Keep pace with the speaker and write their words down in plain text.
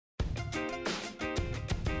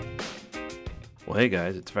Well, hey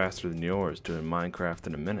guys, it's Faster Than Yours doing Minecraft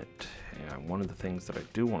in a minute. And one of the things that I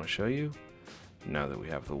do want to show you, now that we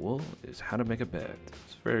have the wool, is how to make a bed.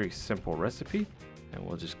 It's a very simple recipe, and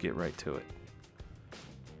we'll just get right to it.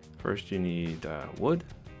 First you need wood,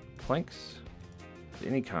 planks,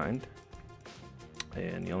 any kind,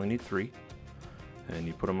 and you only need 3. And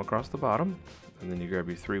you put them across the bottom, and then you grab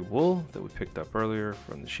your 3 wool that we picked up earlier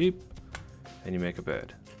from the sheep, and you make a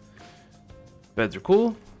bed. Beds are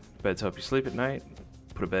cool. Beds help you sleep at night.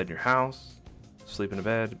 Put a bed in your house, sleep in a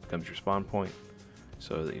bed, it becomes your spawn point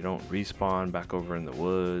so that you don't respawn back over in the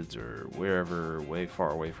woods or wherever way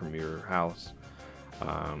far away from your house.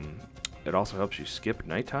 It also helps you skip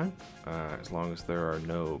nighttime as long as there are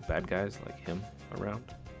no bad guys like him around,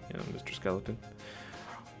 you know, Mr. Skeleton.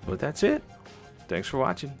 But that's it. Thanks for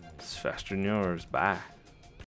watching. It's Faster Than Yours. Bye.